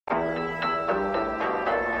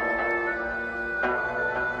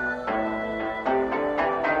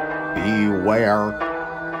beware.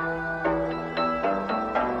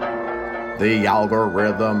 The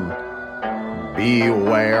algorithm,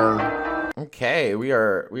 beware. Okay, we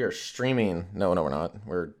are streaming. No, we're not.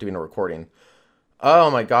 We're doing a recording. Oh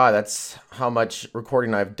my god, that's how much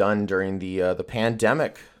recording I've done during the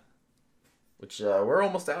pandemic, which we're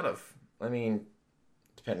almost out of. I mean,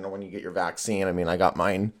 depending on when you get your vaccine. I mean, I got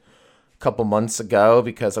mine a couple months ago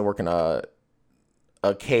because I work in a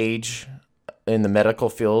cage in the medical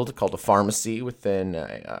field called a pharmacy within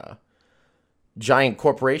a giant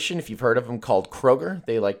corporation, if you've heard of them, called Kroger.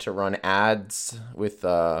 They like to run ads with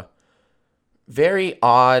very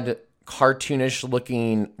odd, cartoonish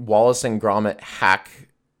looking Wallace and Gromit hack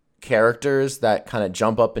characters that kind of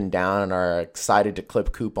jump up and down and are excited to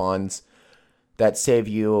clip coupons that save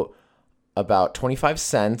you about 25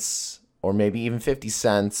 cents or maybe even 50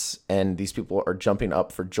 cents. And these people are jumping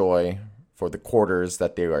up for joy for the quarters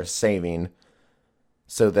that they are saving.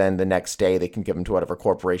 So then the next day they can give them to whatever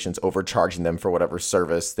corporation's overcharging them for whatever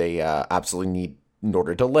service they absolutely need in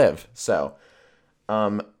order to live. So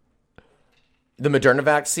the Moderna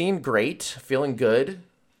vaccine, great. Feeling good.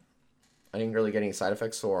 I didn't really get any side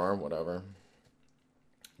effects, sore arm, whatever.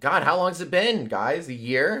 God, how long has it been, guys? A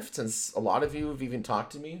year since a lot of you have even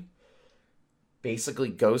talked to me. Basically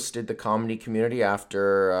ghosted the comedy community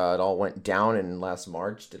after it all went down in last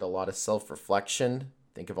March. Did a lot of self-reflection.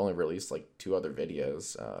 I think I've only released like 2 other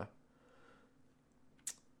videos.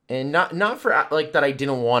 And not for like that I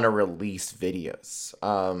didn't want to release videos.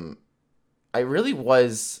 I really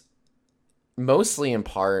was mostly in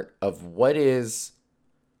part of what is,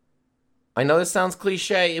 I know this sounds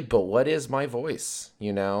cliche, but what is my voice?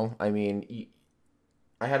 You know, I mean,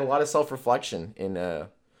 I had a lot of self-reflection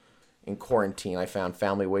in quarantine. I found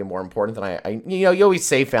family way more important than I you know, you always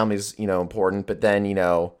say family's, you know, important, but then, you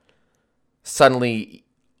know, suddenly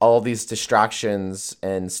all these distractions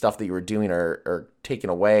and stuff that you were doing are taken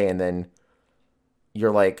away. And then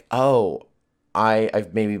you're like, oh,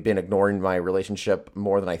 I've maybe been ignoring my relationship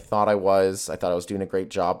more than I thought I was. I thought I was doing a great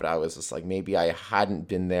job, but I was just like, maybe I hadn't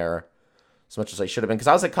been there as much as I should have been. Because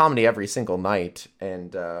I was at comedy every single night.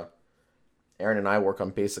 And Erin and I work on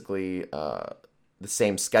basically the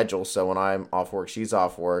same schedule. So when I'm off work, she's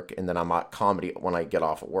off work. And then I'm at comedy when I get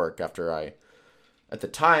off at work after I, at the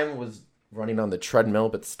time, was running on the treadmill,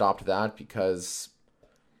 but stopped that because I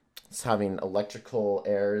was having electrical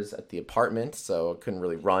errors at the apartment, so I couldn't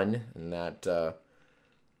really run, and that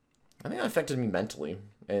I think that affected me mentally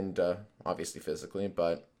and obviously physically.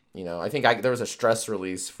 But you know, I think there was a stress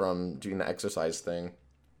release from doing the exercise thing.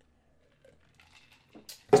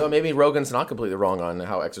 So maybe Rogan's not completely wrong on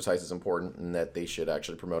how exercise is important and that they should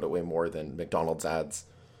actually promote it way more than McDonald's ads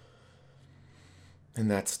and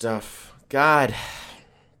that stuff. God.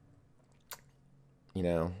 You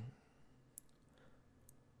know,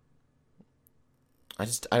 I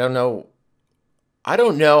don't know. I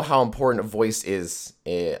don't know how important a voice is.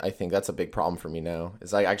 I think that's a big problem for me now,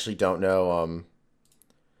 is I actually don't know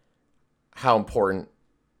how important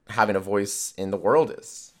having a voice in the world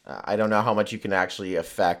is. I don't know how much you can actually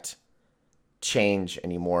affect change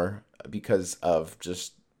anymore because of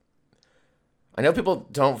just, I know people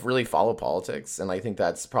don't really follow politics, and I think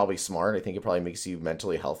that's probably smart. I think it probably makes you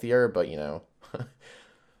mentally healthier, but you know,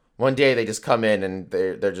 one day they just come in and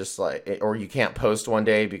they're just like, or you can't post one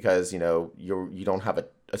day because, you know, you don't have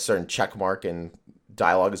a certain check mark and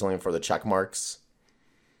dialogue is only for the check marks.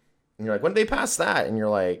 And you're like, when did they pass that? And you're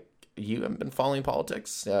like, you haven't been following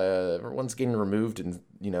politics. Everyone's getting removed. And,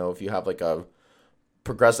 you know, if you have like a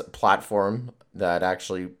progressive platform that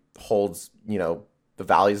actually holds, you know, the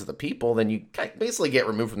values of the people, then you basically get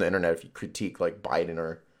removed from the internet if you critique like Biden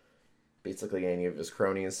or basically any of his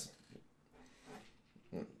cronies.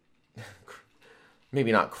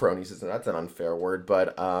 Maybe not cronies, that's an unfair word,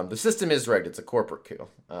 but the system is rigged. It's a corporate coup.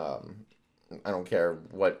 I don't care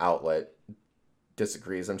what outlet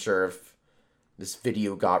disagrees. I'm sure if this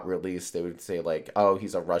video got released, they would say like, oh,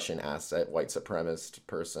 he's a Russian asset, white supremacist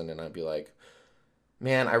person. And I'd be like,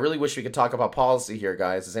 man, I really wish we could talk about policy here,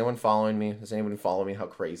 guys. Is anyone following me? Does anyone follow me how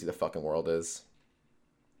crazy the fucking world is?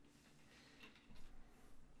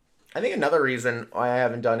 I think another reason why I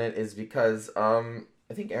haven't done it is because I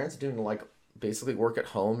think Erin's doing like basically work at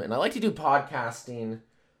home, and I like to do podcasting,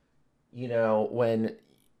 you know, when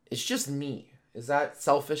it's just me. Is that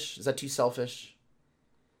selfish? Is that too selfish?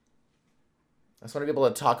 I just want to be able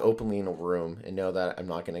to talk openly in a room and know that I'm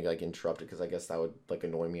not going to like interrupt it, because I guess that would like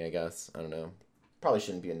annoy me, I guess. I don't know. Probably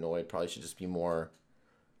shouldn't be annoyed. Probably should just be more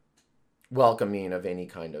welcoming of any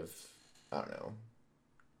kind of, I don't know.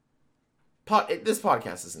 This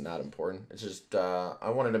podcast isn't that important. It's just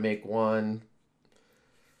I wanted to make one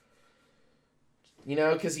You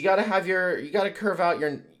know, because you got to curve out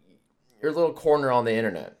your little corner on the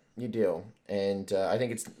internet. You do. And I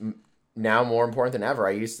think it's now more important than ever.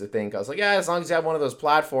 I used to think, I was like, yeah, as long as you have one of those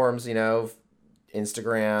platforms, you know,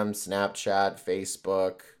 Instagram, Snapchat,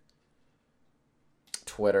 Facebook,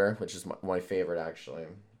 Twitter, which is my favorite actually.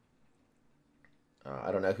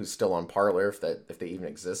 I don't know who's still on Parler, if they even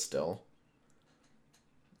exist still.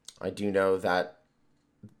 I do know that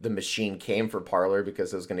the machine came for Parler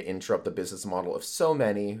because it was going to interrupt the business model of so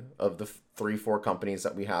many of the 3, 4 companies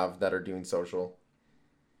that we have that are doing social.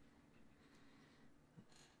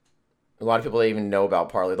 A lot of people don't even know about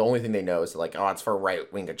Parler. The only thing they know is like, oh, it's for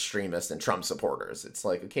right-wing extremists and Trump supporters. It's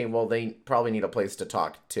like, okay, well, they probably need a place to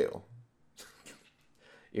talk too.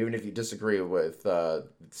 Even if you disagree with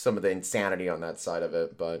some of the insanity on that side of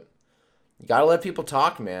it. But you gotta let people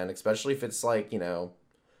talk, man. Especially if it's like, you know,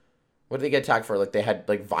 what did they get attacked for? Like they had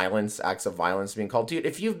like acts of violence being called. Dude,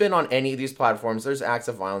 if you've been on any of these platforms, there's acts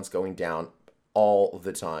of violence going down all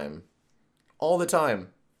the time. All the time.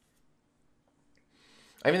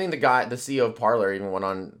 I even think the CEO of Parler even went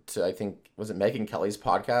on to, I think, was it Megyn Kelly's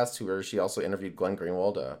podcast, where she also interviewed Glenn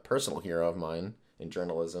Greenwald, a personal hero of mine in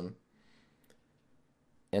journalism.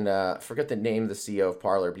 And forget the name of the CEO of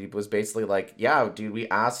Parler, but he was basically like, yeah, dude, we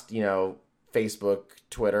asked, you know, Facebook,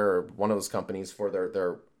 Twitter, or one of those companies for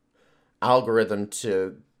their algorithm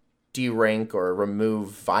to derank or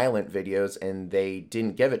remove violent videos, and they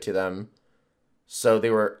didn't give it to them. So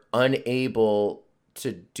they were unable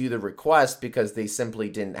to do the request because they simply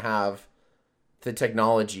didn't have the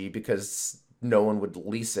technology, because no one would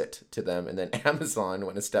lease it to them. And then Amazon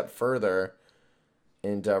went a step further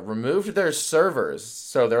and removed their servers.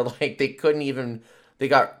 So they're like, they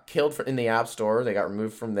got killed in the App Store. They got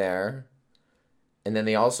removed from there. And then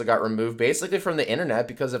they also got removed basically from the internet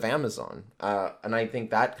because of Amazon. And I think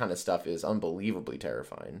that kind of stuff is unbelievably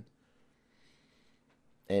terrifying.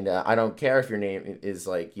 And I don't care if your name is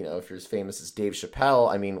like, you know, if you're as famous as Dave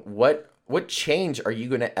Chappelle. I mean, what change are you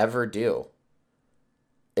going to ever do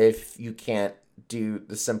if you can't do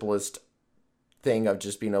the simplest thing of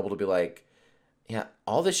just being able to be like, yeah,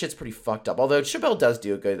 all this shit's pretty fucked up. Although Chappelle does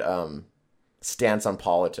do a good stance on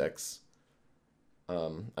politics.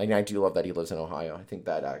 I do love that he lives in Ohio. I think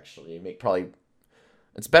that actually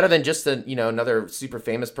it's better than just another super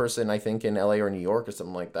famous person, I think, in LA or New York or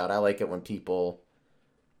something like that. I like it when people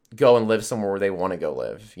go and live somewhere where they want to go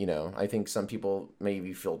live. You know, I think some people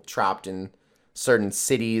maybe feel trapped in certain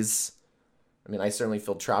cities. I mean, I certainly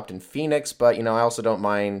feel trapped in Phoenix, but, you know, I also don't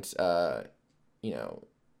mind,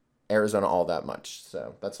 Arizona all that much.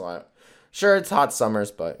 So that's why, sure, it's hot summers,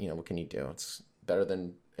 but, you know, what can you do? It's better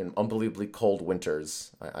than in unbelievably cold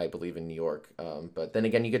winters, I believe, in New York. But then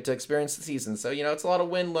again, you get to experience the season. So, you know, it's a lot of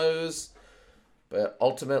win lows, but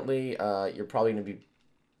ultimately, you're probably going to be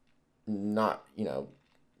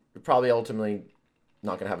you're probably ultimately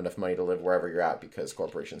not going to have enough money to live wherever you're at, because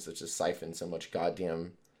corporations that just siphon so much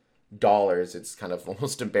goddamn dollars. It's kind of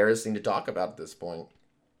almost embarrassing to talk about at this point.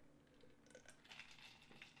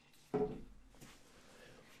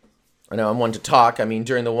 I know I'm one to talk. I mean,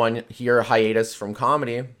 during the 1 year hiatus from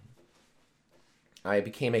comedy, I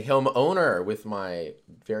became a homeowner with my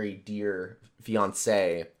very dear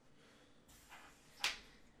fiance.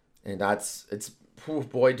 And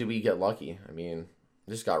boy, did we get lucky. I mean,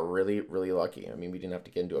 just got really, really lucky. I mean, we didn't have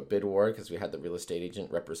to get into a bid war because we had the real estate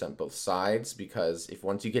agent represent both sides. Because if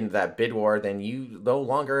once you get into that bid war, then you no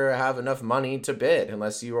longer have enough money to bid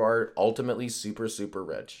unless you are ultimately super, super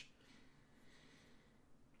rich.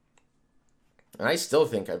 And I still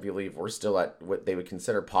think, I believe we're still at what they would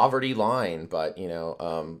consider poverty line. But, you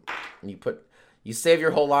know, you save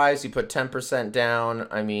your whole lives, you put 10% down.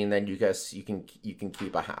 I mean, then you can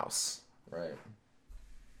keep a house, right?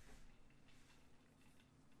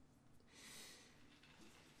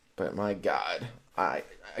 But my God, I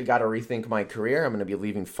got to rethink my career. I'm going to be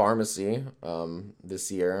leaving pharmacy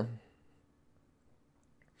this year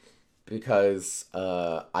because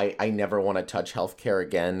I never want to touch healthcare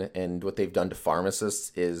again. And what they've done to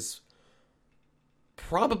pharmacists is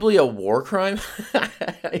probably a war crime.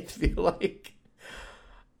 I feel like.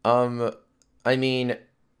 I mean,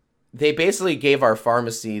 they basically gave our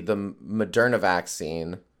pharmacy the Moderna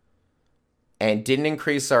vaccine and didn't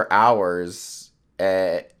increase our hours.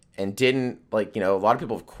 And didn't, a lot of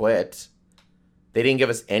people have quit. They didn't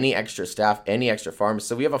give us any extra staff, any extra pharmacists.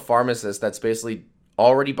 So we have a pharmacist that's basically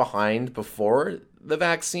already behind before the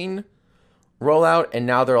vaccine rollout. And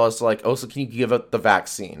now they're also like, oh, so can you give up the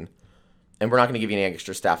vaccine? And we're not going to give you any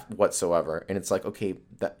extra staff whatsoever. And it's like, okay,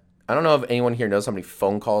 I don't know if anyone here knows how many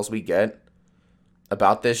phone calls we get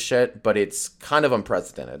about this shit, but it's kind of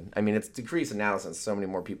unprecedented. I mean, it's decreased now since so many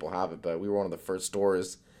more people have it, but we were one of the first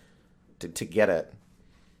stores to get it.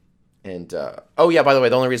 And, oh yeah, by the way,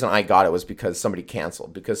 the only reason I got it was because somebody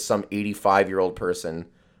canceled, because some 85-year-old person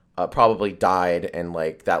probably died, and,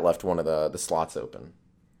 like, that left one of the slots open.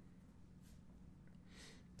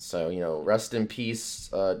 So, you know, rest in peace,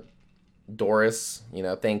 Doris, you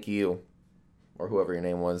know, thank you, or whoever your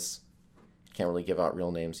name was. Can't really give out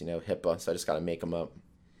real names, you know, HIPAA, so I just got to make them up.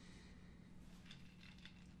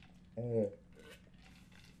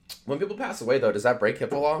 When people pass away, though, does that break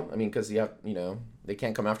HIPAA law? I mean, because you have, you know, they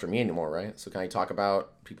can't come after me anymore, right? So can I talk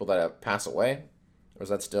about people that have passed away? Or is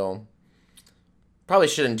that still... Probably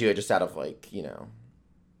shouldn't do it just out of, like, you know...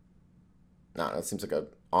 No, it seems like a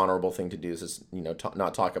honorable thing to do is just, you know,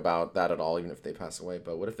 not talk about that at all, even if they pass away.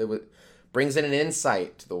 But what if they would... Brings in an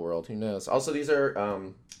insight to the world, who knows? Also, these are,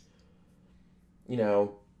 you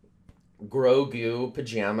know, Grogu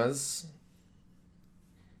pajamas,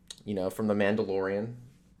 you know, from The Mandalorian.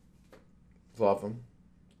 Love them.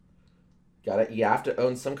 You have to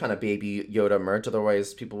own some kind of Baby Yoda merch,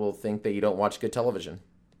 otherwise people will think that you don't watch good television.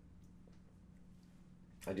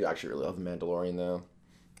 I do actually really love The Mandalorian, though.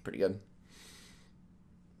 Pretty good.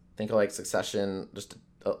 I think I like Succession just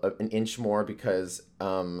an inch more because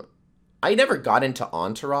I never got into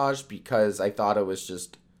Entourage because I thought it was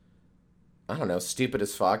just, I don't know, stupid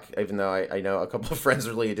as fuck, even though I know a couple of friends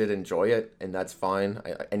really did enjoy it, and that's fine.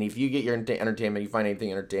 And if you get your entertainment, you find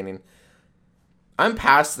anything entertaining, I'm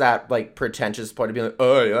past that, like, pretentious part of being like,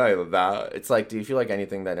 oh, yeah, I love that. It's like, do you feel like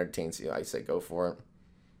anything that entertains you? I say go for it.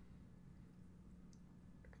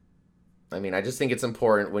 I mean, I just think it's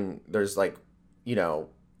important when there's, like, you know,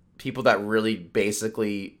 people that really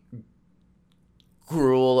basically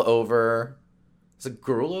gruel over... Is it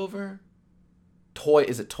gruel over? Toil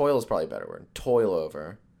is probably a better word. Toil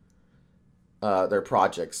over their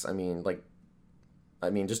projects. I mean,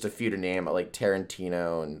 just a few to name, like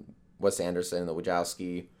Tarantino and Wes Anderson, the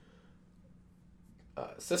Wachowski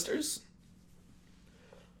sisters.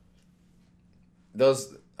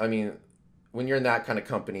 Those, I mean, when you're in that kind of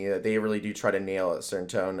company, they really do try to nail a certain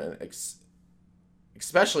tone, and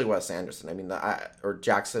especially Wes Anderson. I mean, or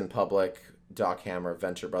Jackson Public, Doc Hammer,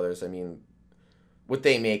 Venture Brothers. I mean, what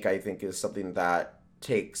they make, I think, is something that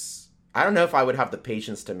takes... I don't know if I would have the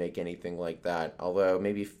patience to make anything like that, although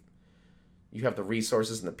maybe if you have the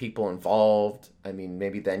resources and the people involved, I mean,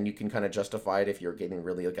 maybe then you can kind of justify it if you're getting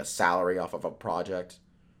really, like, a salary off of a project.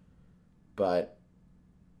 But,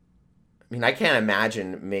 I mean, I can't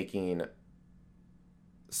imagine making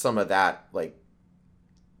some of that, like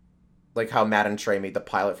how Matt and Trey made the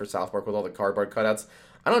pilot for South Park with all the cardboard cutouts.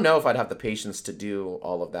 I don't know if I'd have the patience to do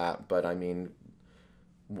all of that, but, I mean...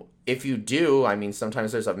 If you do, I mean,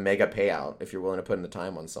 sometimes there's a mega payout if you're willing to put in the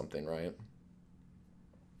time on something, right?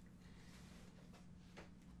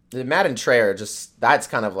 Matt and Trey are just, that's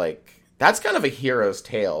kind of a hero's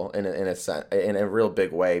tale in a real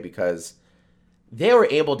big way, because they were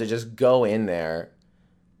able to just go in there,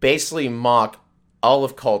 basically mock all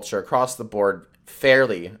of culture across the board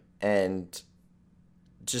fairly, and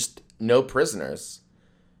just no prisoners.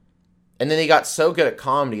 And then they got so good at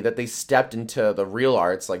comedy that they stepped into the real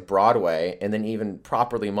arts like Broadway, and then even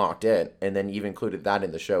properly mocked it, and then even included that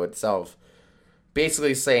in the show itself.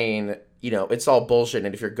 Basically saying, you know, it's all bullshit,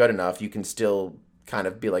 and if you're good enough, you can still kind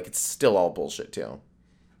of be like, it's still all bullshit too.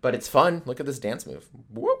 But it's fun. Look at this dance move.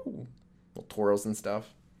 Woo! Little twirls and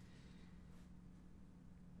stuff.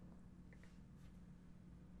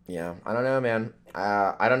 Yeah, I don't know, man.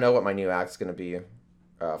 I don't know what my new act's going to be.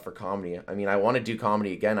 For comedy. I mean, I want to do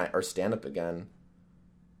comedy again, or stand-up again,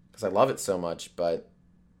 because I love it so much, but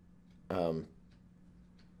I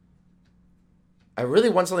really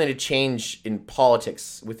want something to change in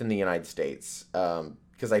politics within the United States,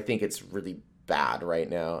 because I think it's really bad right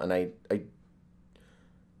now, and I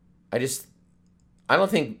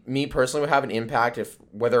don't think me personally would have an impact if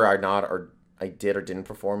whether or not or I did or didn't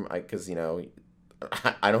perform, because, you know,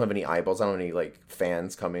 I don't have any eyeballs, I don't have any, like,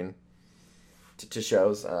 fans coming to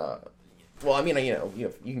shows. Well, I mean, you know,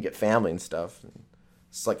 you can get family and stuff.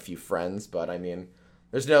 It's like a few friends, but I mean,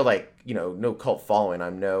 there's no, like, you know, no cult following.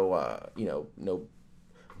 I'm no, you know, no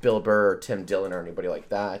Bill Burr or Tim Dillon or anybody like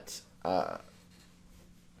that. I'm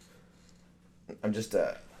just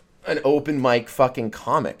an open mic fucking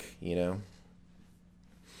comic, you know.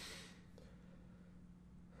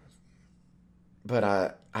 But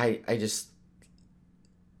I just...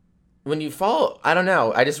 When you follow, I don't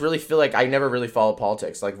know, I just really feel like I never really followed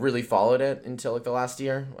politics, like really followed it until like the last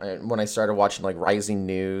year, when I started watching like Rising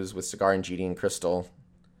News with Cigar and GD and Crystal.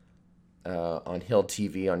 on Hill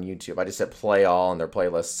TV on YouTube. I just hit play all on their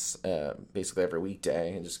playlists basically every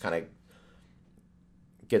weekday and just kind of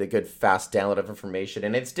get a good fast download of information.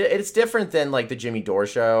 And it's different than like the Jimmy Dore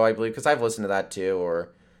show, I believe, because I've listened to that too,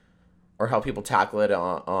 or how people tackle it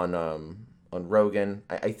on Rogan.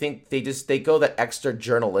 I think they go that extra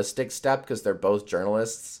journalistic step because they're both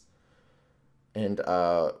journalists. And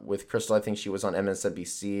with Crystal, I think she was on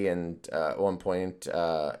MSNBC, and at one point,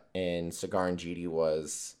 and Cigar and GD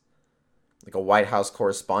was like a White House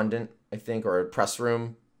correspondent, I think, or a press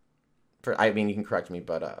room. I mean, you can correct me,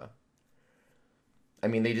 but I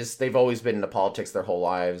mean, they've always been into politics their whole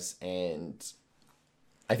lives, and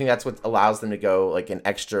I think that's what allows them to go like an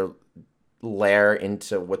extra layer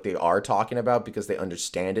into what they are talking about because they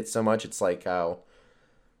understand it so much. It's like how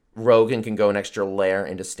Rogan can go an extra layer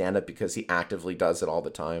into stand-up because he actively does it all the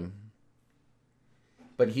time.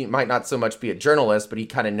 But he might not so much be a journalist, but he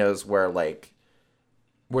kind of knows where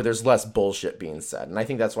there's less bullshit being said. And I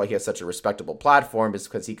think that's why he has such a respectable platform, is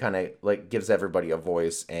because he kind of like gives everybody a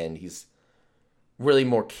voice, and he's really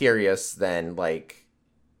more curious than like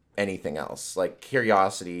anything else. Like,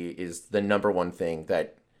 curiosity is the number one thing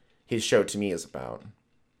that his show to me is about.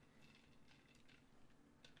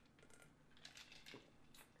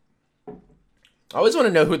 I always want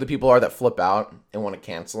to know who the people are that flip out and want to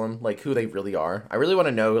cancel him, like who they really are. I really want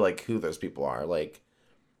to know like who those people are, like,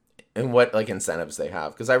 and what like incentives they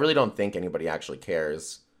have, because I really don't think anybody actually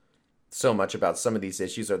cares so much about some of these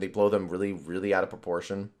issues, or they blow them really, really out of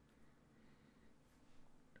proportion.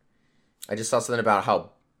 I just saw something about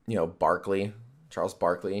how, Charles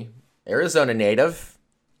Barkley, Arizona native,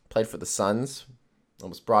 played for the Suns,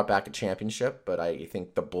 almost brought back a championship, but I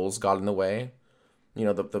think the Bulls got in the way.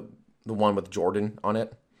 The one with Jordan on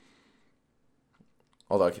it.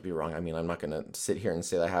 Although I could be wrong. I mean, I'm not going to sit here and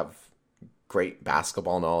say that I have great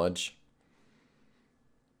basketball knowledge.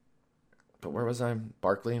 But where was I?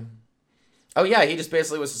 Barkley? Oh, yeah, he just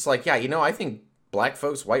basically was just like, yeah, I think black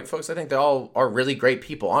folks, white folks, I think they all are really great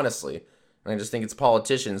people, honestly. And I just think it's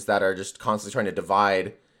politicians that are just constantly trying to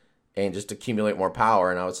divide and just accumulate more power.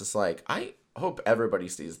 And I was just like, I hope everybody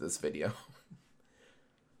sees this video.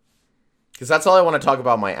 Because that's all I want to talk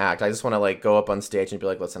about my act. I just want to like go up on stage and be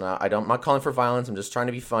like, listen, I'm not calling for violence. I'm just trying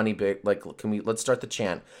to be funny. But like, let's start the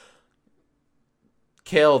chant.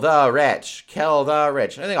 Kill the rich. Kill the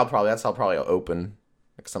rich. I think that's how I'll probably open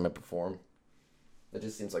next time I perform. That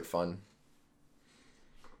just seems like fun.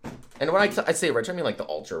 And when I say rich, I mean like the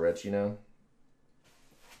ultra rich, I'm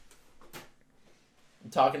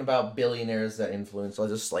talking about billionaires that influence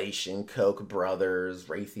legislation, Koch brothers,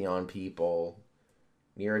 Raytheon people,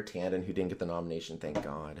 Neera Tanden, who didn't get the nomination, thank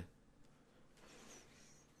God.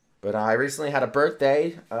 But I recently had a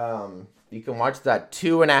birthday. You can watch that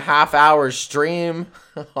 2.5 hour stream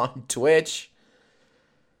on Twitch.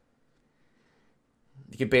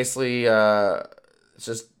 You can basically, it's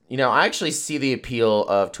just, I actually see the appeal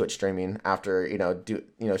of Twitch streaming after,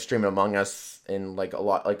 streaming Among Us in like a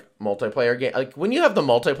lot, like multiplayer game. Like when you have the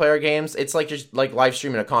multiplayer games, it's like just like live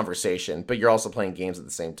streaming a conversation, but you're also playing games at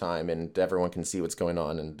the same time and everyone can see what's going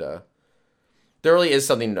on. And there really is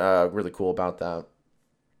something really cool about that.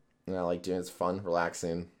 And I like doing it. It's fun,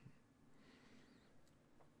 relaxing.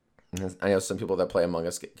 And I know some people that play Among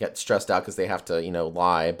Us get stressed out because they have to,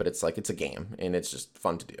 lie, but it's like, it's a game and it's just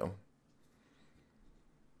fun to do.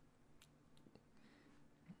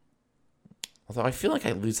 Although I feel like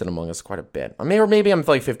I lose at Among Us quite a bit. Or maybe I'm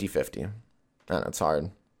like 50-50. I don't know, it's hard.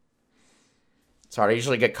 It's hard. I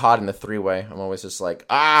usually get caught in the three-way. I'm always just like,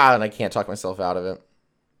 and I can't talk myself out of it.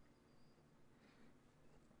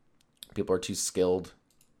 People are too skilled.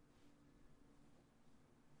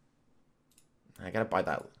 I gotta buy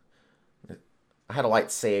that. I had a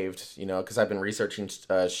light saved, because I've been researching,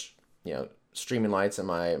 streaming lights, and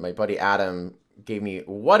my buddy Adam gave me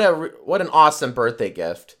what an awesome birthday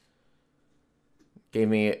gift. Gave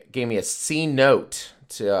me a C note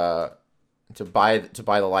to buy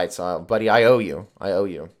the lights. Buddy, I owe you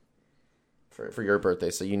for your birthday.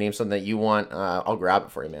 So you name something that you want, I'll grab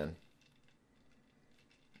it for you, man.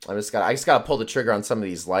 I just gotta pull the trigger on some of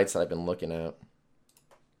these lights that I've been looking at.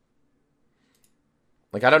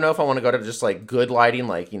 Like, I don't know if I want to go to just like good lighting,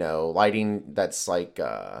 like, lighting that's like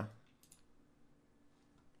I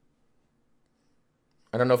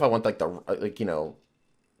don't know if I want like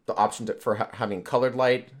the option for having colored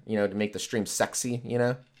light, to make the stream sexy,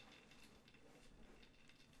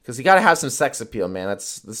 because you got to have some sex appeal, man.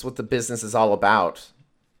 This is what the business is all about.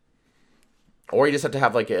 Or you just have to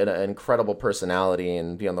have like an incredible personality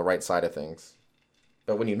and be on the right side of things.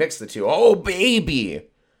 But when you mix the two, oh baby,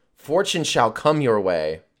 fortune shall come your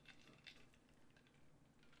way.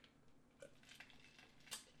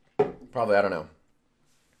 Probably, I don't know.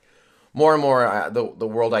 More and more, the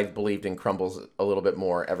world I believed in crumbles a little bit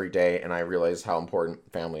more every day, and I realize how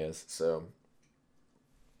important family is. So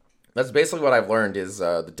that's basically what I've learned is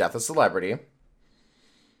the death of celebrity.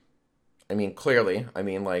 I mean, clearly, I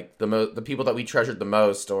mean, like the people that we treasured the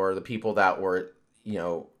most, or the people that were,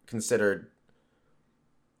 considered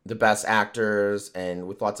the best actors and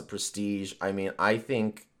with lots of prestige. I mean, I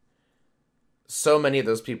think so many of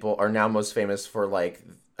those people are now most famous for like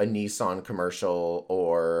a Nissan commercial,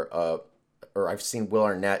 or I've seen Will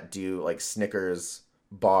Arnett do like Snickers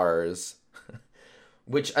bars,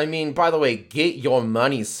 which, I mean, by the way, get your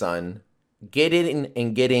money, son. Get it in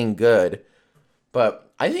and get in good.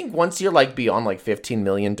 But I think once you're like beyond like $15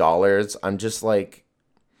 million, I'm just like,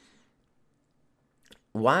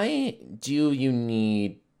 why do you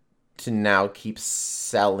need to now keep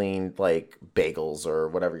selling like bagels or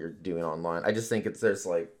whatever you're doing online? I just think there's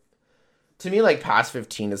like, to me, like past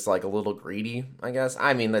 15 is like a little greedy, I guess.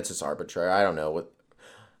 I mean, that's just arbitrary. I don't know. I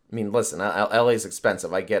mean, listen, LA is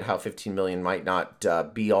expensive. I get how 15 million might not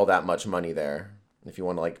be all that much money there if you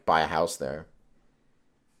want to like buy a house there.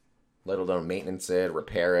 Let alone maintenance it,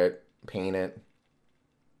 repair it, paint it,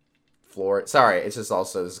 floor it. Sorry, it's just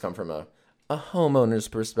also, this has come from a homeowner's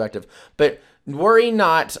perspective. But worry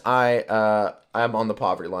not, I'm on the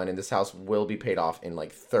poverty line, and this house will be paid off in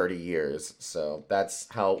like 30 years. So that's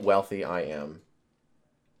how wealthy I am.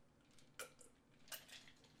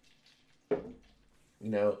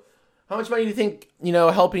 How much money do you think,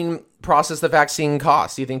 helping process the vaccine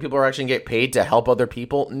costs? Do you think people are actually going to get paid to help other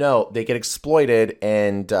people? No, they get exploited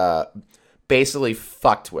and basically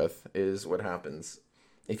fucked with is what happens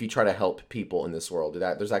if you try to help people in this world.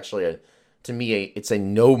 There's actually it's a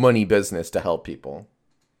no money business to help people.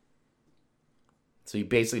 So you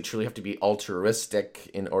basically truly have to be altruistic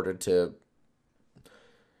in order to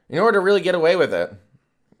really get away with it,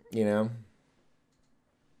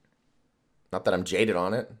 Not that I'm jaded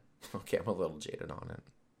on it. Okay, I'm a little jaded on it.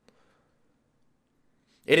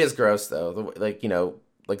 It is gross though. Like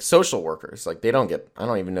social workers, like I don't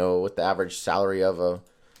even know what the average salary of a.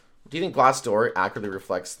 Do you think Glassdoor accurately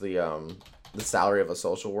reflects the salary of a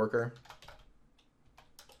social worker?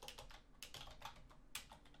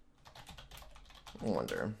 I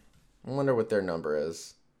wonder what their number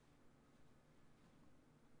is.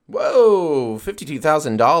 Whoa,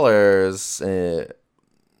 $52,000.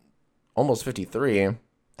 Almost 53,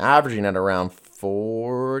 averaging at around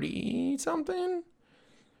 40 something.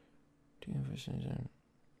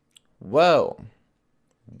 Whoa.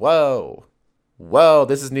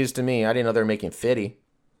 This is news to me. I didn't know they were making 50.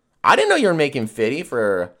 I didn't know you were making 50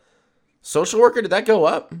 for social worker. Did that go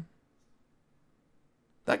up?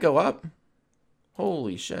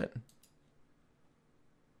 Holy shit.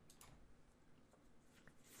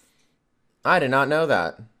 I did not know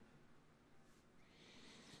that.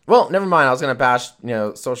 Well, never mind. I was going to bash,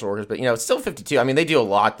 social workers, but, it's still 52. I mean, they do a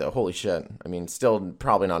lot, though. Holy shit. I mean, still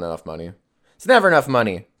probably not enough money. It's never enough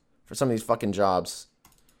money for some of these fucking jobs.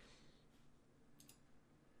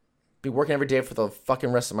 Be working every day for the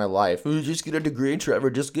fucking rest of my life. Ooh, just get a degree, Trevor.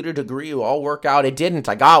 Just get a degree. I'll work out. It didn't.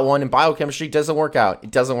 I got one in biochemistry. It doesn't work out.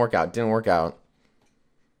 It didn't work out.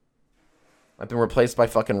 I've been replaced by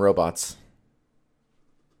fucking robots.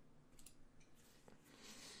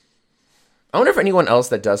 I wonder if anyone else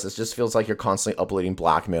that does this just feels like you're constantly uploading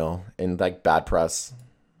blackmail and like bad press.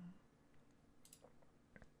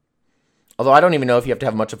 Although I don't even know if you have to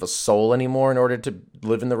have much of a soul anymore in order to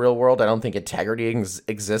live in the real world. I don't think integrity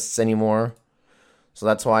exists anymore. So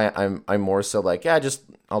that's why I'm more so like, I'll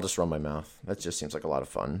just run my mouth. That just seems like a lot of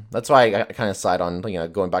fun. That's why I kind of side on,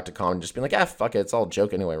 going back to comedy and just being like, fuck it. It's all a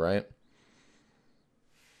joke anyway, right?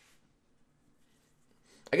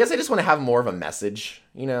 I guess I just want to have more of a message,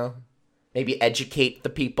 Maybe educate the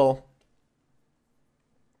people.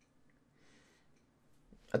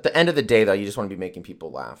 At the end of the day, though, you just want to be making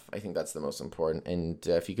people laugh. I think that's the most important. And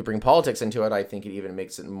if you could bring politics into it, I think it even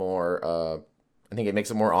makes it more. I think it makes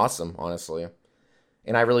it more awesome, honestly.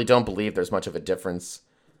 And I really don't believe there's much of a difference.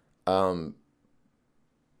 I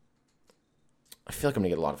feel like I'm gonna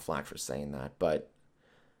get a lot of flack for saying that, but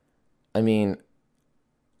I mean,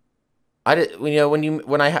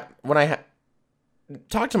 when I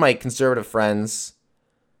talk to my conservative friends,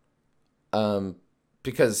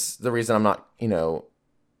 because the reason I'm not,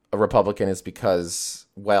 a Republican is because,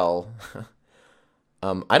 well,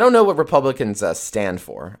 I don't know what Republicans stand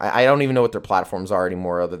for. I don't even know what their platforms are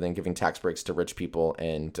anymore, other than giving tax breaks to rich people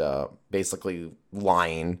and basically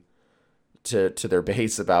lying to their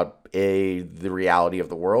base about the reality of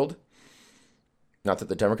the world. Not that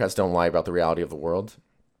the Democrats don't lie about the reality of the world.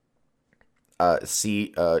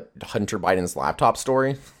 See Hunter Biden's laptop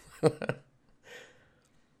story.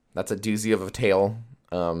 That's a doozy of a tale.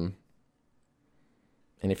 And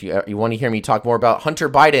if you want to hear me talk more about Hunter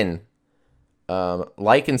Biden,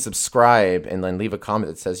 like and subscribe, and then leave a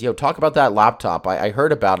comment that says, yo, talk about that laptop. I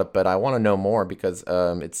heard about it, but I want to know more because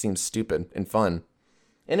it seems stupid and fun.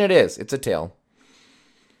 And it is. It's a tale.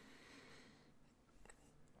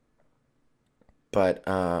 But,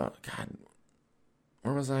 God,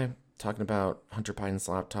 where was I? Talking about Hunter Biden's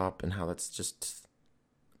laptop and how that's just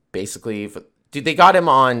basically... Dude, they got him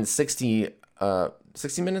on 60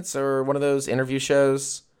 Minutes or one of those interview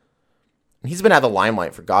shows. He's been out of the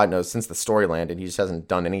limelight for God knows since the story landed. He just hasn't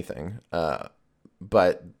done anything.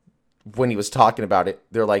 But when he was talking about it,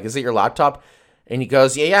 they're like, is it your laptop? And he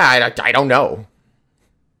goes, yeah, I don't know.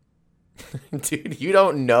 Dude, you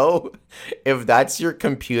don't know if that's your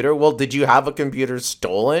computer? Well, did you have a computer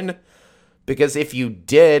stolen? Because if you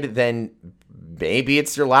did, then maybe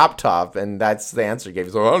it's your laptop. And that's the answer he gave.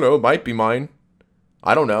 He's like, I don't know, it might be mine.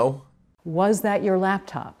 I don't know. Was that your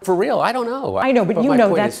laptop? For real, I don't know. I know, but you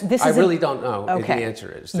know that this is. I really don't know. Okay. The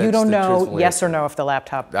answer is. You don't know yes or no if the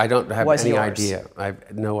laptop. I don't have any yours. idea. I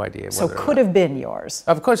have no idea. So could have been yours.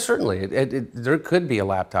 Of course, certainly. There could be a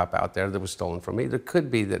laptop out there that was stolen from me. There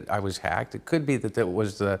could be that I was hacked. It could be that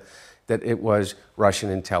it was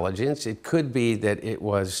Russian intelligence. It could be that it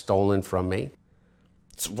was stolen from me.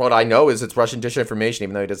 What I know is it's Russian disinformation,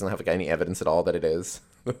 even though he doesn't have any evidence at all that it is.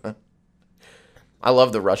 I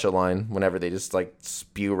love the Russia line whenever they just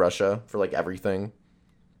spew Russia for everything.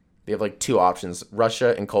 They have two options,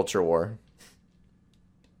 Russia and culture war.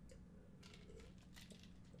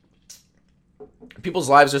 People's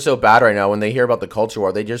lives are so bad right now when they hear about the culture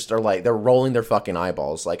war, they just are they're rolling their fucking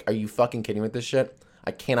eyeballs. Are you fucking kidding with this shit?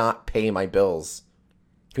 I cannot pay my bills.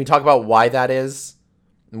 Can we talk about why that is?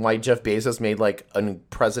 And why Jeff Bezos made an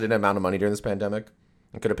unprecedented amount of money during this pandemic?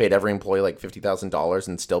 And could have paid every employee $50,000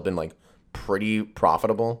 and still been pretty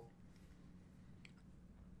profitable.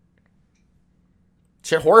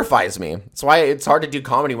 Shit horrifies me. That's why it's hard to do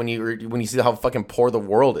comedy when you see how fucking poor the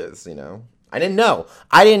world is, you know? I didn't know.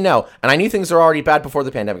 And I knew things were already bad before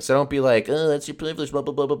the pandemic, so don't be like, oh, that's your privilege, blah,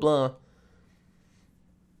 blah, blah, blah, blah.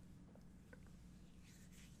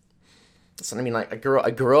 So, I mean, I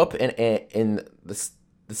grew up in the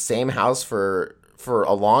same house for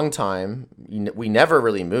a long time. We never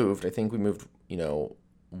really moved. I think we moved,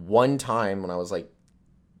 one time when I was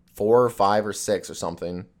 4 or 5 or 6 or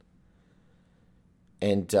something.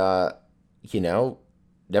 And, never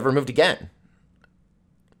moved again.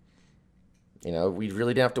 We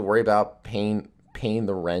really didn't have to worry about paying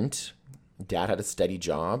the rent. Dad had a steady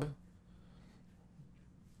job.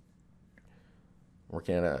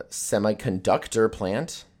 Working at a semiconductor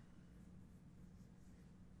plant.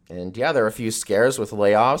 And yeah, there were a few scares with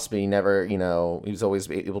layoffs, but he never, he was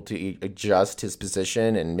always able to adjust his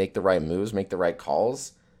position and make the right moves, make the right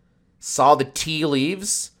calls. Saw the tea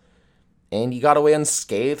leaves, and he got away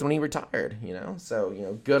unscathed when he retired,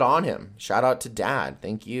 So, good on him. Shout out to Dad.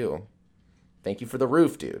 Thank you. Thank you for the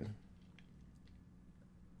roof, dude.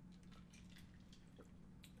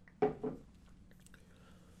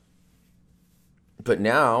 But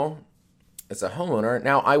now, as a homeowner,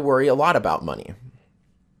 now I worry a lot about money.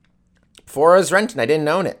 Before I was renting, I didn't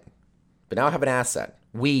own it. But now I have an asset.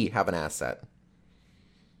 We have an asset.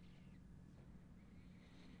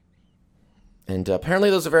 And apparently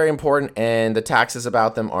those are very important, and the taxes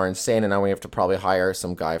about them are insane, and now we have to probably hire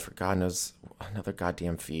some guy for God knows another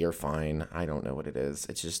goddamn fee or fine. I don't know what it is.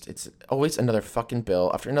 It's always another fucking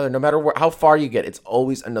bill after another. No matter how far you get, it's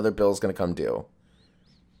always another bill is going to come due.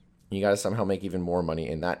 You got to somehow make even more money,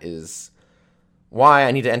 and that is why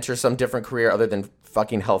I need to enter some different career other than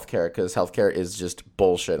fucking healthcare, because healthcare is just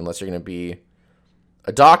bullshit unless you're going to be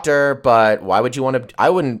a doctor. But why would you want to? I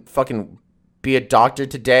wouldn't fucking be a doctor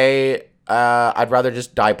today. I'd rather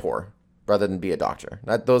just die poor rather than be a doctor.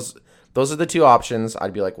 Those are the two options.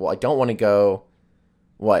 I'd be like, well, I don't want to go,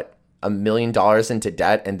 $1 million into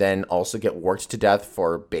debt and then also get worked to death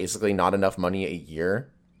for basically not enough money a year.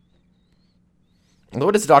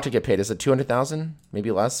 What does a doctor get paid? Is it $200,000?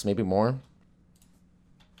 Maybe less, maybe more.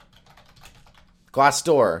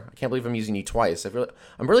 Glassdoor. I can't believe I'm using you twice. I'm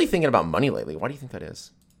really thinking about money lately. Why do you think that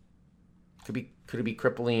is? Could it be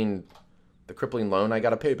crippling loan I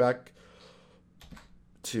got to pay back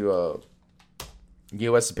to a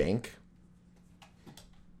U.S. bank?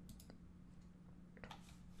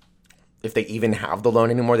 If they even have the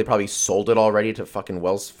loan anymore, they probably sold it already to fucking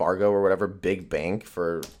Wells Fargo or whatever big bank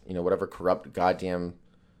for, whatever corrupt goddamn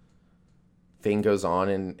thing goes on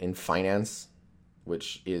in finance,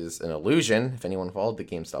 which is an illusion, if anyone followed the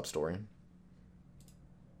GameStop story.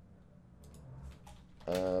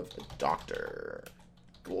 Of a doctor.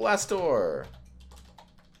 Glassdoor.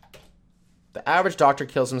 The average doctor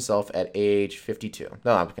kills himself at age 52.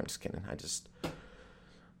 No, I'm just kidding. I just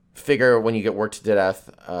figure when you get worked to death,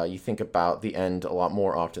 you think about the end a lot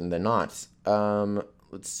more often than not.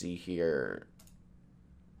 Let's see here.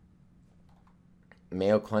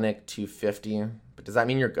 Mayo Clinic 250. But does that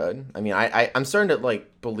mean you're good? I mean, I'm starting to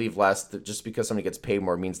like believe less that just because somebody gets paid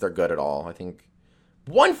more means they're good at all. I think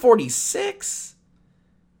 146.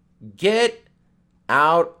 Get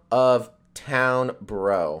out of town,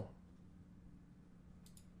 bro.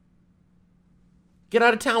 Get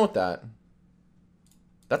out of town with that.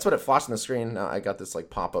 That's what it flashed on the screen. Now I got this like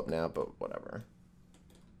pop up now, but whatever.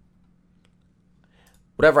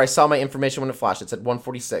 Whatever. I saw my information when it flashed. It said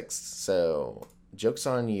 146. So joke's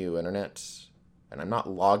on you, internet. And I'm not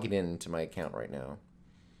logging into my account right now.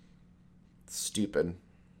 Stupid.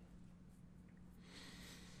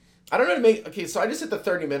 I don't know how to make... Okay, so I just hit the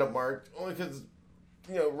 30-minute mark. Only because,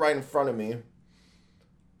 right in front of me.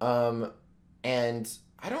 And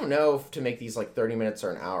I don't know if to make these like 30 minutes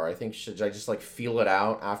or an hour. I think should I just like feel it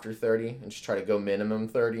out after 30 and just try to go minimum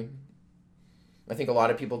 30? I think a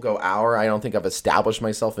lot of people go hour. I don't think I've established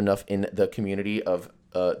myself enough in the community of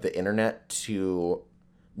the internet to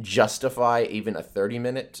justify even a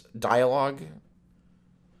 30-minute dialogue.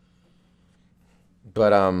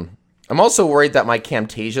 But I'm also worried that my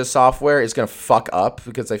Camtasia software is going to fuck up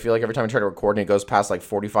because I feel like every time I try to record and it goes past like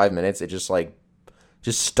 45 minutes, it just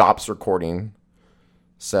stops recording.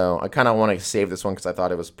 So I kind of want to save this one because I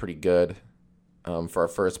thought it was pretty good for our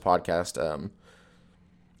first podcast.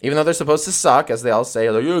 Even though they're supposed to suck, as they all say,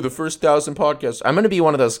 like, the first 1,000 podcasts. I'm going to be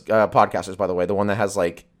one of those podcasters, by the way, the one that has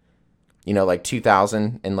like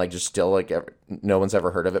 2,000 and like just still like no one's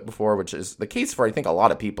ever heard of it before, which is the case for I think a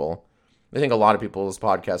lot of people. I think a lot of people's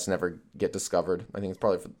podcasts never get discovered. I think it's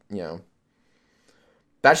probably for,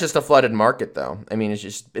 that's just a flooded market, though. I mean,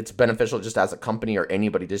 it's beneficial just as a company or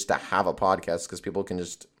anybody just to have a podcast because people can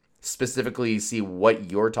just specifically see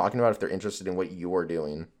what you're talking about if they're interested in what you're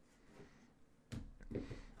doing.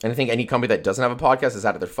 And I think any company that doesn't have a podcast is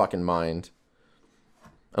out of their fucking mind.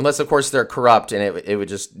 Unless, of course, they're corrupt and it would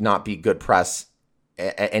just not be good press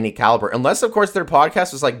at any caliber. Unless, of course, their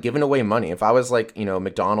podcast was like giving away money. If I was like,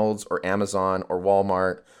 McDonald's or Amazon or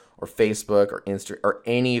Walmart or Facebook or Insta or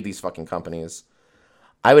any of these fucking companies,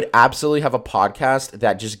 I would absolutely have a podcast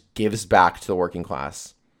that just gives back to the working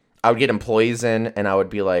class. I would get employees in and I would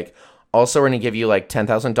be like, also, we're going to give you like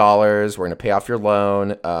 $10,000. We're going to pay off your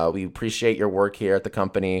loan. We appreciate your work here at the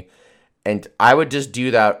company. And I would just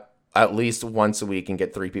do that at least once a week and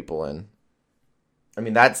get 3 people in. I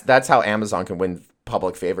mean, that's how Amazon can win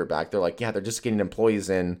public favor back. They're like, yeah, they're just getting employees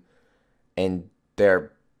in and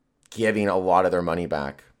they're giving a lot of their money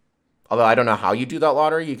back. Although I don't know how you do that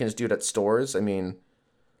lottery. You can just do it at stores. I mean,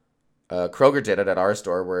 Kroger did it at our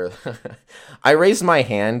store where I raised my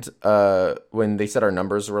hand when they said our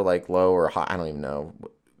numbers were like low or high. I don't even know.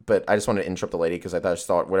 But I just wanted to interrupt the lady because I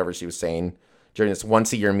thought whatever she was saying during this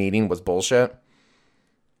once-a-year meeting was bullshit.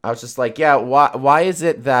 I was just like, yeah, why is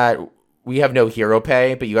it that we have no hero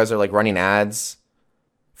pay, but you guys are like running ads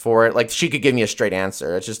for it? Like, she could give me a straight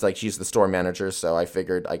answer. It's just like she's the store manager, so I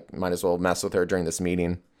figured I might as well mess with her during this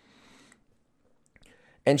meeting.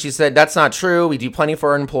 And she said, that's not true. We do plenty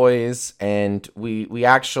for our employees. And we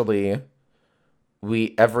actually,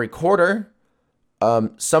 every quarter,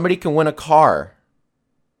 somebody can win a car.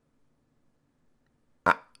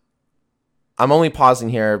 I'm only pausing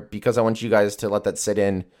here because I want you guys to let that sit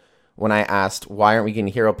in. When I asked, why aren't we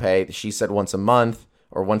getting hero pay? She said once a month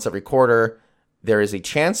or once every quarter, there is a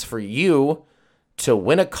chance for you to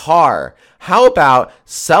win a car. How about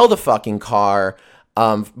sell the fucking car,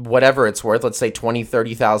 whatever it's worth, let's say $20,000,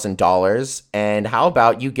 $30,000. And how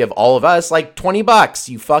about you give all of us like $20,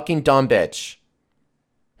 you fucking dumb bitch?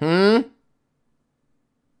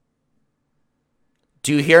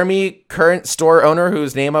 Do you hear me, current store owner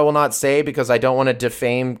whose name I will not say because I don't want to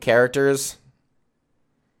defame characters?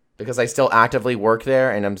 Because I still actively work there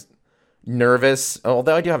and I'm nervous.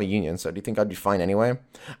 Although I do have a union, so do you think I'd be fine anyway?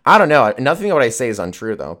 I don't know. Nothing of what I say is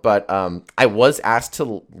untrue, though. But I was asked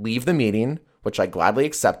to leave the meeting, which I gladly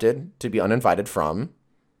accepted to be uninvited from.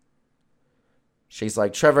 She's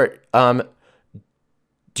like, Trevor,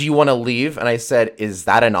 do you want to leave? And I said, is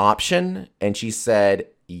that an option? And she said,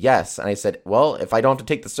 yes. And I said, well, if I don't have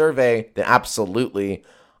to take the survey, then absolutely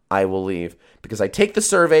I will leave. Because I take the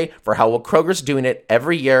survey for how well Kroger's doing it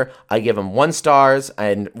every year. I give them 1 stars,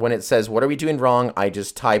 and when it says, what are we doing wrong? I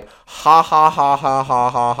just type, ha, ha, ha, ha, ha,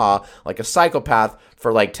 ha, ha, like a psychopath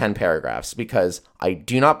for like 10 paragraphs. Because I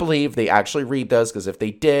do not believe they actually read those, because if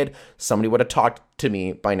they did, somebody would have talked to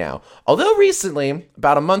me by now. Although recently,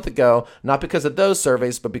 about a month ago, not because of those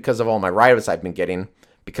surveys, but because of all my write-ups I've been getting,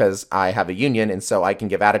 because I have a union, and so I can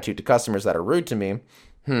give attitude to customers that are rude to me.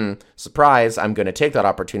 Surprise, I'm going to take that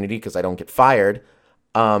opportunity because I don't get fired.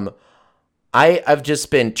 I've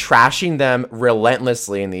just been trashing them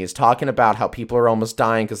relentlessly in these, talking about how people are almost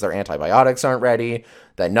dying because their antibiotics aren't ready,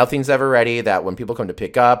 that nothing's ever ready, that when people come to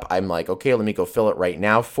pick up, I'm like, okay, let me go fill it right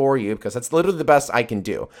now for you, because that's literally the best I can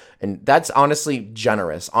do. And that's honestly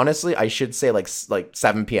generous. Honestly, I should say like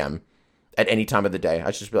 7 p.m. at any time of the day.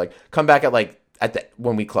 I should just be like, come back at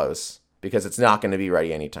when we close, because it's not going to be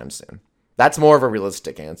ready anytime soon. That's more of a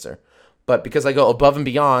realistic answer. But because I go above and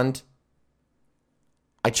beyond,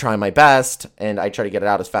 I try my best, and I try to get it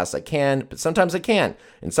out as fast as I can, but sometimes I can't.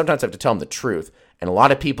 And sometimes I have to tell them the truth. And a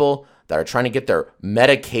lot of people that are trying to get their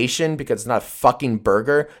medication because it's not a fucking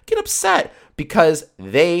burger get upset because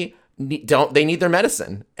they need their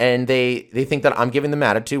medicine. And they think that I'm giving them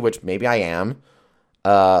attitude, which maybe I am.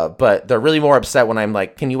 But they're really more upset when I'm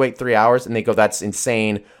like, can you wait 3 hours? And they go, that's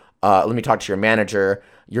insane. Let me talk to your manager.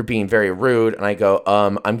 You're being very rude. And I go,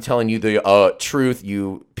 I'm telling you the truth,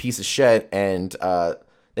 you piece of shit. And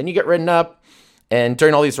then you get written up. And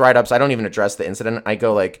during all these write-ups, I don't even address the incident. I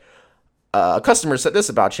go like, a customer said this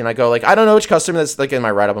about you. And I go like, I don't know which customer this is. Like in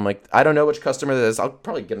my write-up, I'm like, I don't know which customer this is. I'll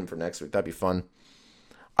probably get them for next week. That'd be fun.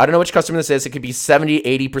 I don't know which customer this is. It could be 70,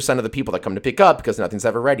 80% of the people that come to pick up because nothing's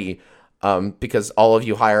ever ready. Because all of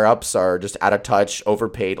you higher ups are just out of touch,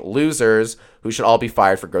 overpaid losers who should all be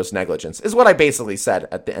fired for gross negligence, is what I basically said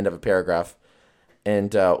at the end of a paragraph.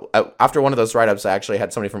 And after one of those write-ups, I actually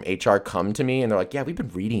had somebody from HR come to me, and they're like, yeah, we've been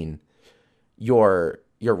reading your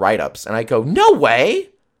write-ups. And I go, no way.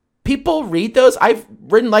 People read those? I've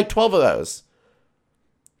written like 12 of those.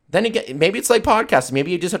 Then again, maybe it's like podcasting.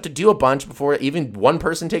 Maybe you just have to do a bunch before even one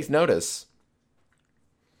person takes notice.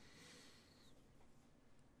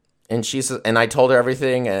 And and I told her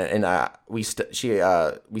everything, and we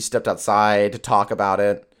stepped outside to talk about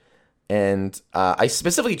it, and I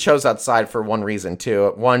specifically chose outside for one reason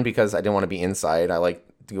too. One, because I didn't want to be inside. I like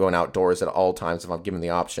going outdoors at all times if I'm given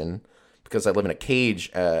the option, because I live in a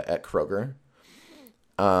cage at Kroger.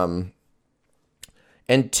 And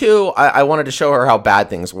two, I wanted to show her how bad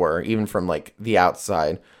things were, even from like the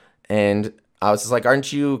outside, and I was just like,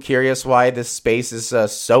 aren't you curious why this space is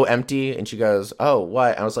so empty? And she goes, oh,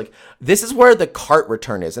 what? I was like, this is where the cart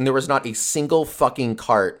return is. And there was not a single fucking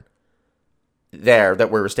cart there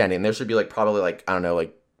that we were standing. There should be like probably like, I don't know,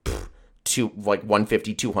 like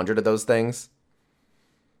 150, 200 of those things.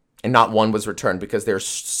 And not one was returned because they're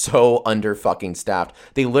so under fucking staffed.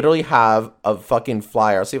 They literally have a fucking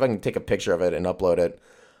flyer. I'll see if I can take a picture of it and upload it.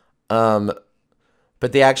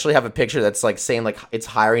 But they actually have a picture that's like saying like it's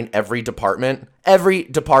hiring every department,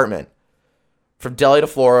 from deli to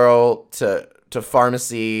floral to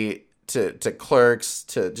pharmacy to clerks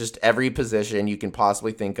to just every position you can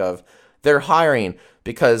possibly think of. They're hiring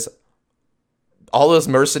because all those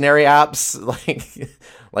mercenary apps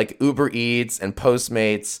like Uber Eats and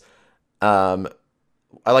Postmates, I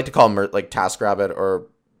like to call them like TaskRabbit or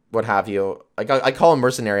what have you. Like I call them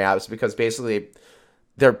mercenary apps because basically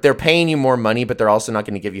they're paying you more money, but they're also not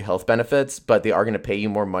going to give you health benefits, but they are going to pay you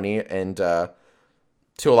more money. And to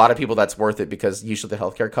a lot of people, that's worth it because usually the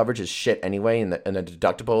healthcare coverage is shit anyway, and the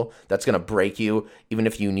deductible that's going to break you even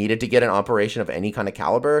if you needed to get an operation of any kind of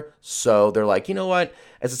caliber. So they're like, you know what?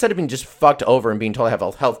 As instead of being just fucked over and being told I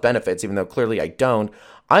have health benefits, even though clearly I don't,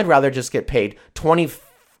 I'd rather just get paid $22,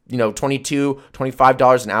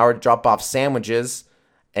 $25 an hour to drop off sandwiches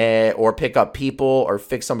or pick up people or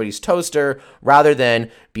fix somebody's toaster rather than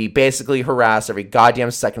be basically harassed every goddamn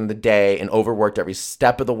second of the day and overworked every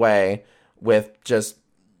step of the way with just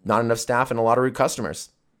not enough staff and a lot of rude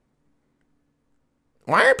customers.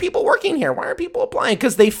 Why aren't people working here? Why aren't people applying?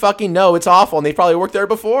 Because they fucking know it's awful and they probably worked there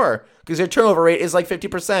before because their turnover rate is like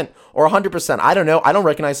 50% or 100%. I don't know. I don't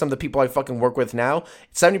recognize some of the people I fucking work with now.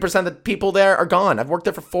 70% of the people there are gone. I've worked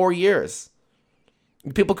there for 4 years.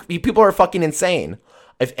 People are fucking insane.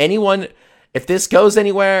 If this goes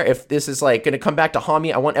anywhere, if this is like going to come back to haunt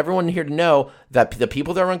me, I want everyone here to know that the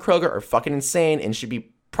people that run Kroger are fucking insane and should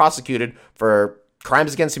be prosecuted for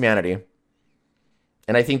crimes against humanity.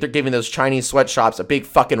 And I think they're giving those Chinese sweatshops a big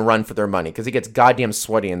fucking run for their money because it gets goddamn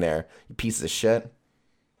sweaty in there, you pieces of shit.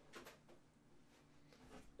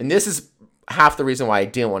 And this is half the reason why I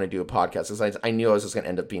didn't want to do a podcast is I knew I was just going to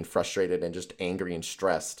end up being frustrated and just angry and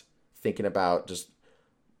stressed thinking about just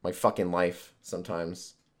my fucking life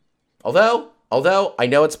sometimes. Although I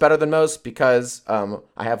know it's better than most because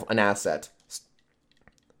I have an asset.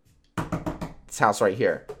 This house right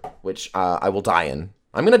here, which I will die in.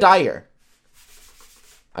 I'm going to die here.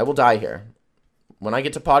 I will die here. When I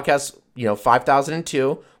get to podcast,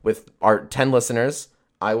 5,002 with our 10 listeners,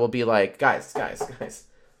 I will be like, guys,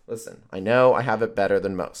 listen, I know I have it better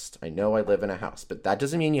than most. I know I live in a house, but that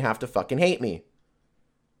doesn't mean you have to fucking hate me.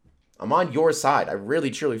 I'm on your side. I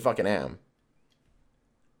really, truly fucking am.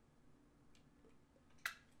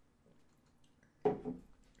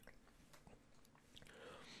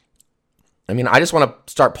 I mean, I just want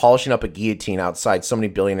to start polishing up a guillotine outside so many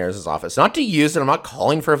billionaires' office. Not to use it. I'm not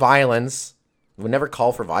calling for violence. I would never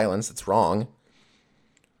call for violence. It's wrong.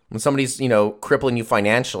 When somebody's, crippling you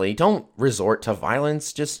financially, don't resort to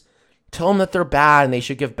violence. Just tell them that they're bad and they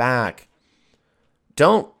should give back.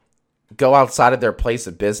 Don't go outside of their place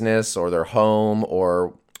of business or their home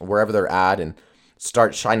or wherever they're at and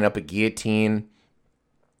start shining up a guillotine.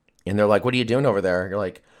 And they're like, what are you doing over there? You're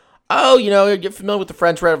like, oh, you're familiar with the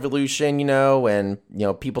French Revolution,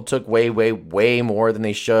 and, people took way, way, way more than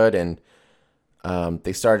they should. And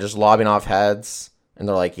they started just lobbing off heads. And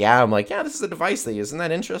they're like, yeah. I'm like, yeah, this is a device they use. Isn't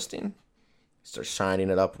that interesting? Start shining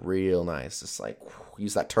it up real nice. Just like,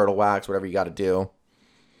 use that turtle wax, whatever you got to do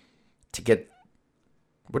to get,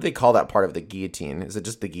 what do they call that part of the guillotine? Is it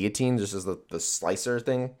just the guillotine? Just as the slicer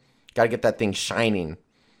thing? Got to get that thing shining.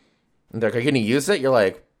 And they're like, are you going to use it? You're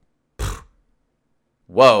like,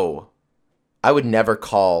 whoa. I would never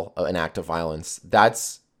call an act of violence.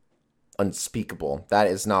 That's unspeakable. That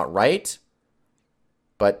is not right.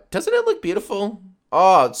 But doesn't it look beautiful?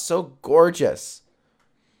 Oh, it's so gorgeous.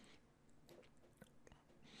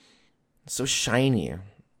 It's so shiny.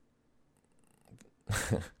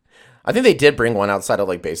 I think they did bring one outside of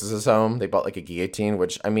like Bezos' home. They bought like a guillotine,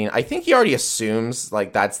 which I think he already assumes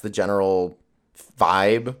like that's the general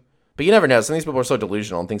vibe. But you never know. Some of these people are so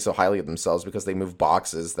delusional and think so highly of themselves because they move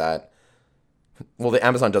boxes that, well, the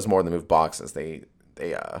Amazon does more than move boxes. They're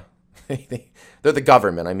the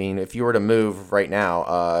government. I mean, if you were to move right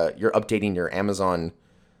now, you're updating your Amazon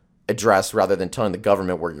address rather than telling the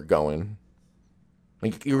government where you're going.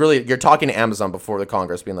 Like you're talking to Amazon before the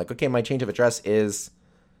Congress being like, okay, my change of address is,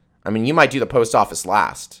 you might do the post office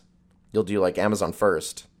last. You'll do like Amazon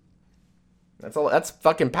first. That's all. That's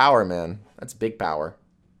fucking power, man. That's big power.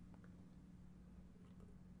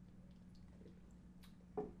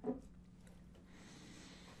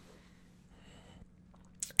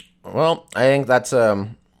 Well, I think that's,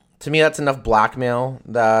 to me, that's enough blackmail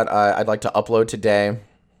that I'd like to upload today.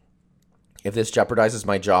 If this jeopardizes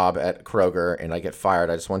my job at Kroger and I get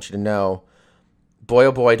fired, I just want you to know, boy,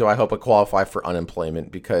 oh boy, do I hope I qualify for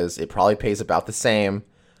unemployment because it probably pays about the same.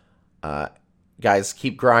 Guys,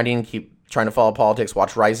 keep grinding, keep trying to follow politics,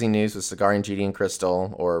 watch Rising News with Cigar and GD and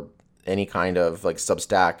Crystal or any kind of like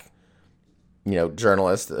Substack,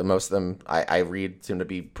 journalist. Most of them I read seem to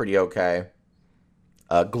be pretty okay.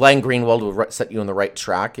 Glenn Greenwald will set you on the right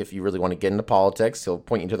track if you really want to get into politics. He'll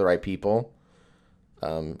point you to the right people.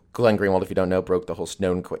 Glenn Greenwald, if you don't know, broke the whole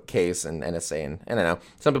Snowden case and NSA. And I don't know.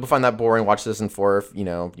 Some people find that boring. Watch Citizen 4 if,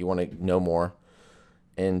 you want to know more.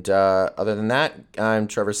 And other than that, I'm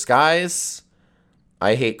Trevor Skies.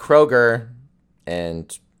 I hate Kroger.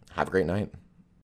 And have a great night.